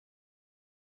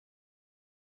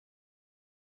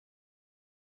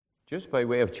Just by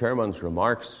way of Chairman's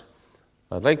remarks,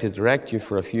 I'd like to direct you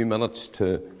for a few minutes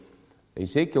to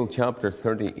Ezekiel chapter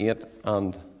 38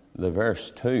 and the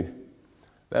verse 2.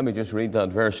 Let me just read that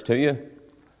verse to you.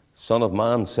 Son of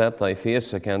man, set thy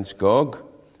face against Gog,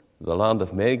 the land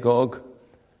of Magog,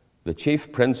 the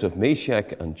chief prince of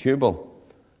Meshech and Tubal,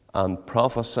 and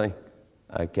prophesy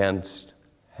against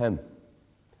him.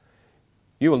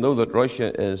 You will know that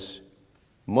Russia is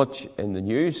much in the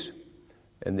news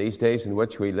in these days in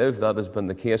which we live. That has been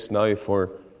the case now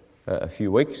for a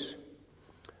few weeks.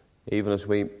 Even as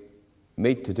we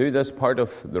meet to do this part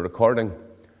of the recording,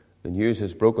 the news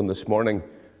has broken this morning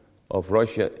of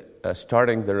Russia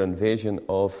starting their invasion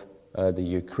of the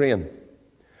Ukraine.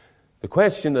 The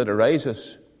question that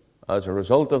arises as a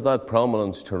result of that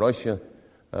prominence to Russia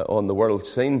on the world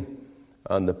scene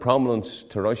and the prominence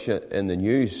to Russia in the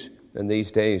news in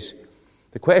these days,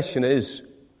 the question is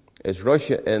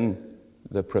Russia in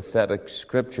the prophetic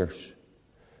scriptures?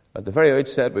 At the very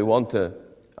outset, we want to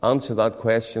answer that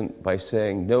question by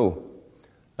saying no,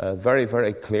 very,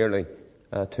 very clearly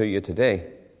to you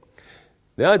today.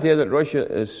 The idea that Russia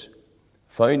is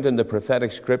found in the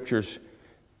prophetic scriptures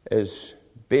is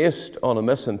based on a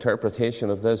misinterpretation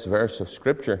of this verse of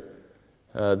scripture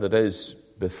that is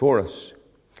before us.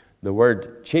 The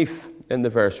word chief in the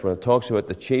verse, when it talks about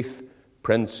the chief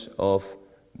prince of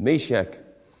Meshech,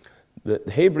 the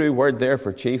Hebrew word there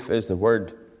for chief is the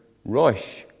word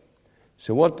Rosh.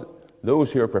 So what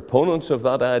those who are proponents of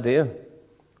that idea,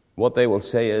 what they will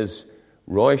say is,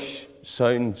 Rosh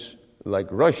sounds like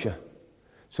Russia.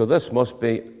 So this must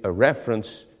be a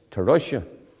reference to Russia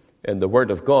in the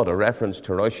Word of God, a reference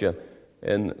to Russia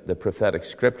in the prophetic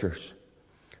scriptures.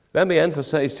 Let me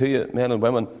emphasize to you, men and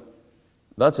women,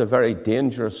 that's a very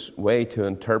dangerous way to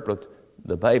interpret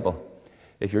the Bible.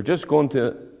 If you're just going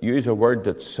to use a word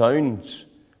that sounds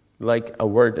like a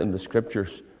word in the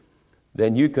scriptures,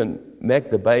 then you can make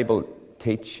the Bible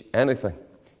teach anything.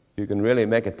 You can really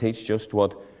make it teach just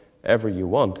whatever you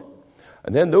want.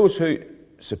 And then those who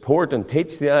support and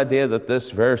teach the idea that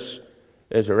this verse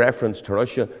is a reference to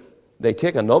Russia, they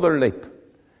take another leap.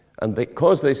 And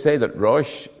because they say that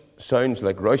Rosh sounds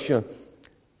like Russia,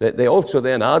 they also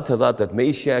then add to that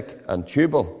Meshech and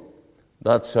Tubal,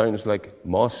 that sounds like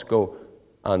Moscow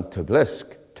and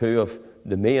Tbilisi, two of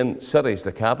the main cities,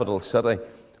 the capital city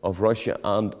of Russia,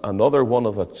 and another one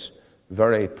of its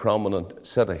very prominent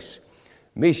cities.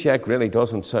 Meshech really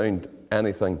doesn't sound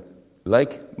anything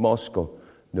like Moscow,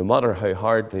 no matter how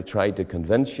hard they try to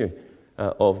convince you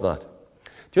of that.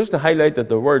 Just to highlight that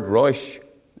the word Rosh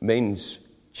means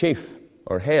chief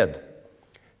or head.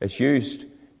 It's used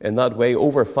in that way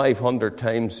over 500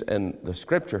 times in the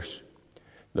scriptures.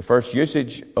 The first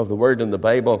usage of the word in the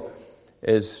Bible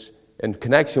is in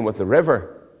connection with the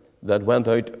river that went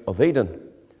out of Eden.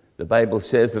 The Bible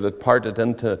says that it parted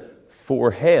into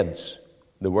 4 heads.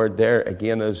 The word there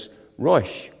again is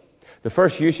Rosh. The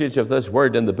first usage of this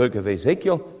word in the book of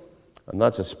Ezekiel, and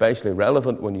that's especially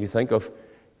relevant when you think of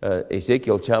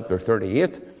Ezekiel chapter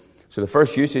 38. So the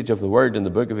first usage of the word in the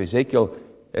book of Ezekiel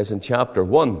is in chapter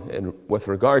 1 with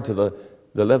regard to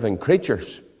the living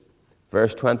creatures.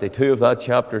 Verse 22 of that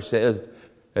chapter says,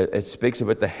 it speaks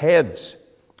about the heads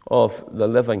of the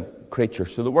living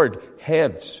creatures. So the word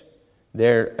heads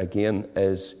there again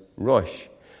is Rosh.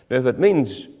 Now if it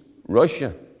means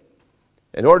Russia,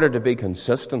 in order to be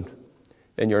consistent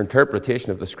in your interpretation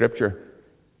of the scripture,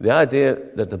 the idea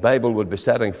that the Bible would be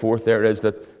setting forth there is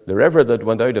that the river that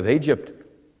went out of Egypt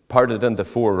parted into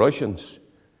 4 Russians,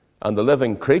 and the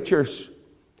living creatures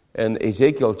in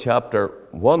Ezekiel chapter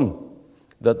 1,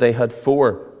 that they had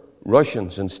 4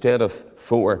 Russians instead of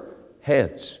 4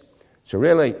 heads. So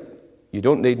really, you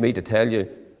don't need me to tell you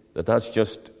that that's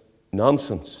just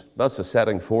nonsense. That's the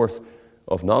setting forth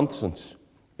of nonsense.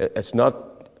 It's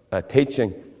not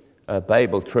teaching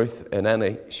Bible truth in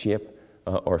any shape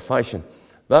or fashion.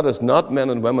 That is not,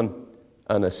 men and women,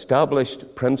 an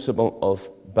established principle of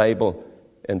Bible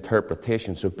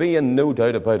interpretation. So be in no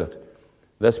doubt about it.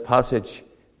 This passage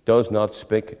does not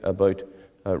speak about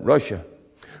Russia.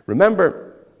 Remember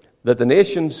that the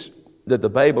nations that the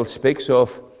Bible speaks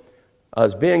of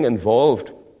as being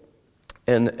involved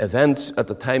in events at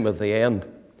the time of the end,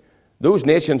 those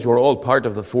nations were all part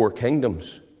of the 4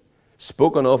 kingdoms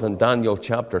spoken of in Daniel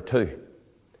chapter 2.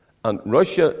 And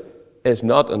Russia is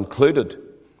not included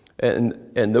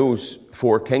in those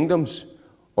 4 kingdoms,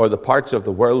 or the parts of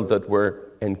the world that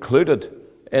were included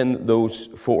in those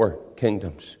 4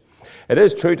 kingdoms. It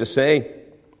is true to say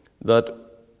that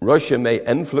Russia may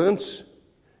influence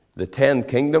the 10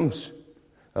 kingdoms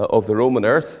of the Roman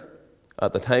earth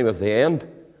at the time of the end,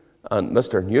 and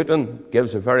Mr. Newton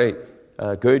gives a very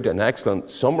good and excellent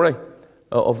summary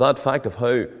of that fact, of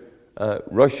how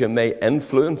Russia may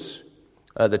influence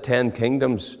the 10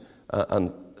 kingdoms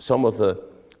and some of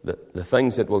the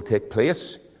things that will take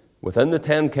place within the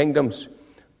 10 kingdoms.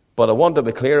 But I want to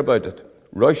be clear about it.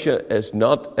 Russia is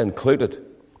not included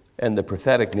in the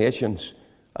prophetic nations,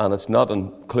 and it's not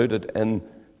included in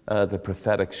the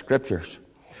prophetic scriptures.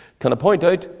 Can I point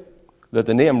out that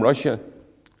the name Russia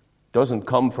doesn't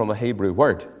come from a Hebrew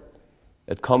word?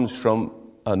 It comes from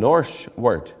a Norse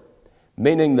word,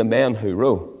 meaning the men who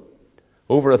row.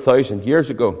 Over 1,000 years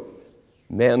ago,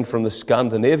 men from the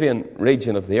Scandinavian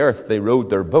region of the earth, they rowed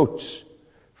their boats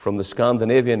from the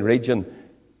Scandinavian region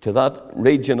to that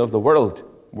region of the world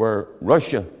where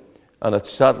Russia and its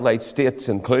satellite states,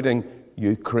 including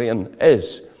Ukraine,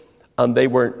 is. And they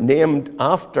were named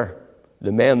after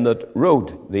the men that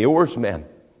rowed, the oarsmen,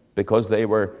 because they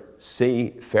were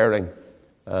seafaring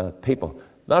people.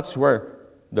 That's where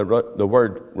the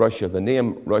word Russia, the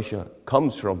name Russia,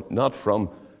 comes from, not from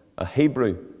a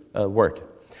Hebrew word.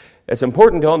 It's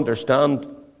important to understand,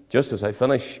 just as I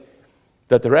finish,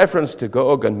 that the reference to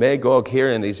Gog and Magog here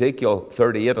in Ezekiel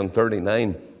 38 and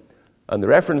 39, and the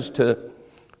reference to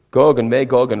Gog and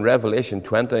Magog in Revelation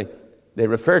 20, they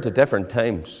refer to different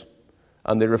times,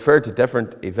 and they refer to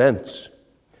different events.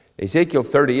 Ezekiel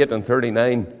 38 and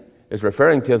 39 is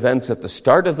referring to events at the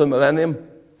start of the millennium,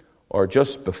 or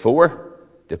just before,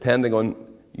 depending on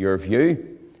your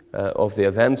view of the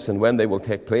events and when they will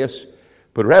take place.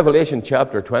 But Revelation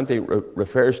chapter 20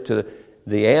 refers to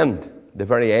the end, the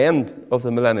very end of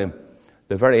the millennium,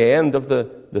 the very end of the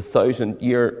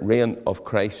 1,000-year reign of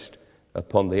Christ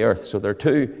upon the earth. So they're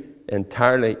two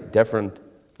entirely different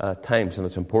times, and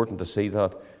it's important to see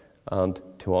that and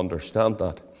to understand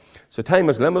that. So time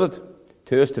is limited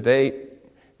to us today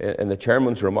in the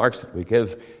chairman's remarks that we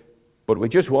give, but we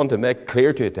just want to make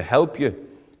clear to you, to help you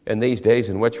in these days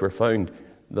in which we're found,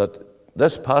 that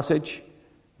this passage,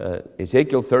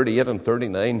 Ezekiel 38 and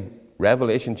 39,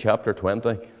 Revelation chapter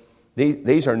 20,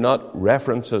 these are not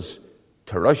references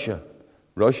to Russia.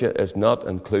 Russia is not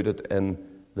included in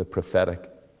the prophetic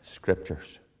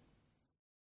scriptures.